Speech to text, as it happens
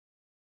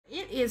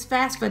It is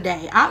FAFSA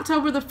Day,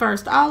 October the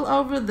 1st, all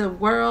over the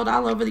world,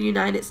 all over the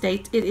United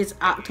States. It is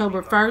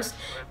October 1st.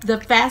 The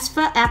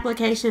FAFSA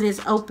application is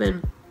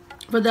open.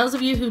 For those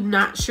of you who are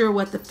not sure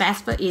what the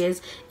FAFSA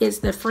is, it's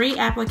the free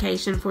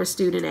application for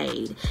student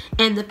aid.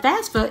 And the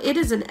FAFSA, it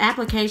is an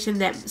application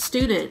that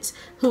students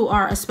who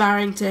are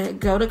aspiring to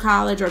go to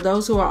college or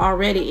those who are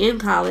already in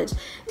college,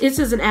 this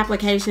is an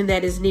application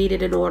that is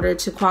needed in order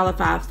to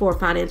qualify for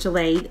financial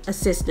aid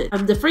assistance.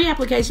 The free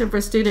application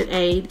for student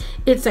aid,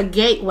 it's a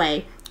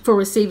gateway for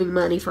receiving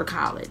money for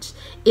college.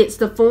 It's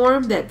the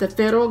form that the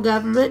federal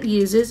government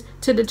uses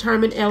to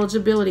determine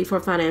eligibility for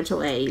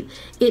financial aid.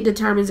 It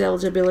determines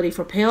eligibility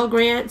for Pell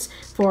Grants,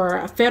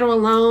 for federal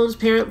loans,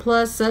 Parent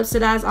Plus,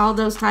 subsidized, all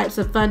those types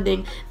of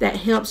funding that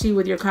helps you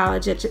with your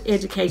college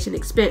education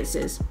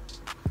expenses.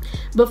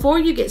 Before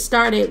you get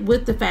started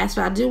with the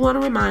FAFSA, I do want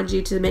to remind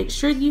you to make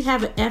sure you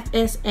have an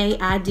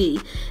FSA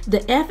ID. The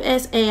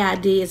FSA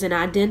ID is an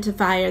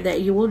identifier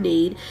that you will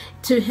need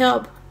to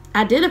help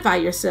identify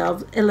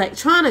yourself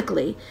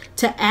electronically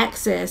to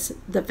access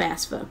the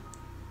FAFSA.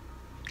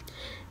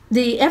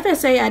 The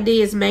FSA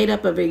ID is made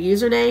up of a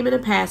username and a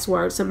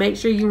password, so make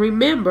sure you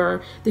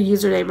remember the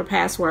username or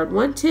password.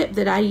 One tip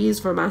that I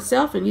use for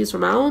myself and use for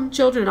my own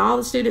children and all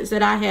the students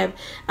that I have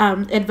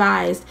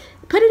advised,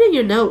 put it in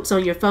your notes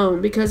on your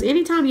phone, because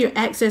anytime you're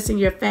accessing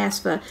your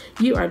FAFSA,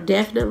 you are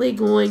definitely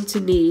going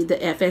to need the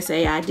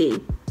FSA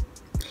ID.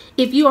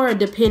 If you are a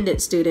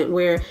dependent student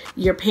where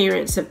your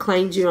parents have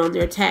claimed you on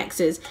their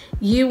taxes,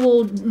 you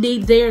will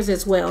need theirs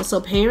as well. So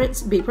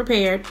parents, be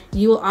prepared.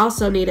 You will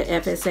also need an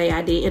FSA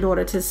ID in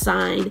order to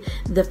sign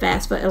the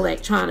FAFSA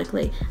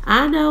electronically.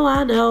 I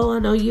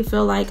know you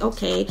feel like,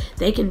 okay,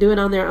 they can do it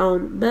on their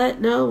own.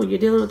 But no, when you're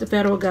dealing with the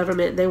federal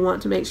government, they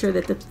want to make sure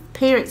that the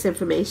parents'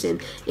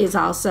 information is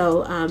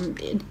also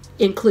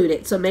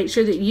included. So make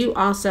sure that you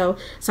also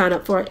sign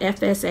up for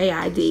FSA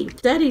ID.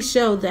 Studies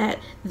show that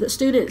the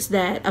students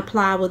that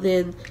apply within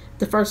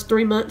the first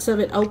 3 months of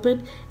it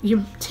open,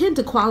 you tend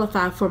to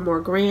qualify for more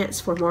grants,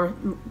 for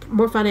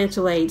more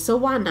financial aid. So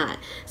why not?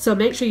 So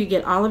make sure you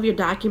get all of your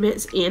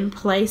documents in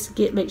place.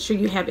 Make sure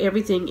you have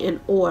everything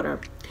in order.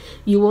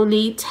 You will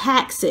need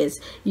taxes,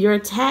 your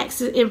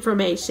tax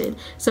information.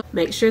 So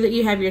make sure that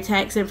you have your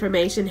tax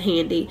information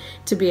handy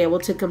to be able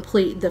to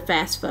complete the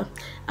FAFSA.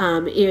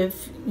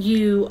 If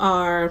you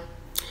are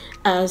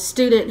a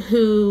student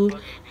who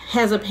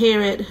has a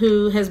parent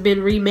who has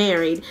been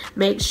remarried,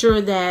 make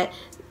sure that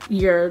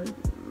your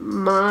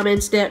mom and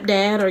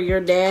stepdad or your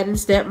dad and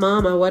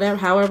stepmom or whatever,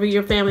 however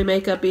your family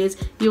makeup is,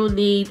 you'll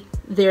need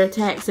their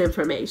tax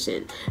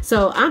information.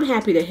 So I'm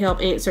happy to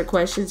help answer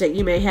questions that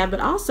you may have, but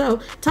also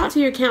talk to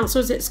your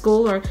counselors at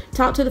school or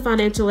talk to the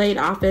financial aid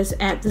office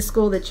at the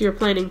school that you're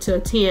planning to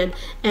attend,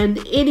 and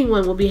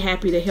anyone will be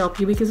happy to help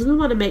you, because we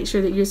want to make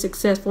sure that you're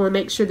successful and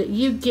make sure that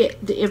you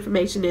get the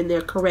information in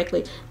there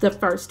correctly the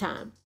first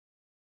time.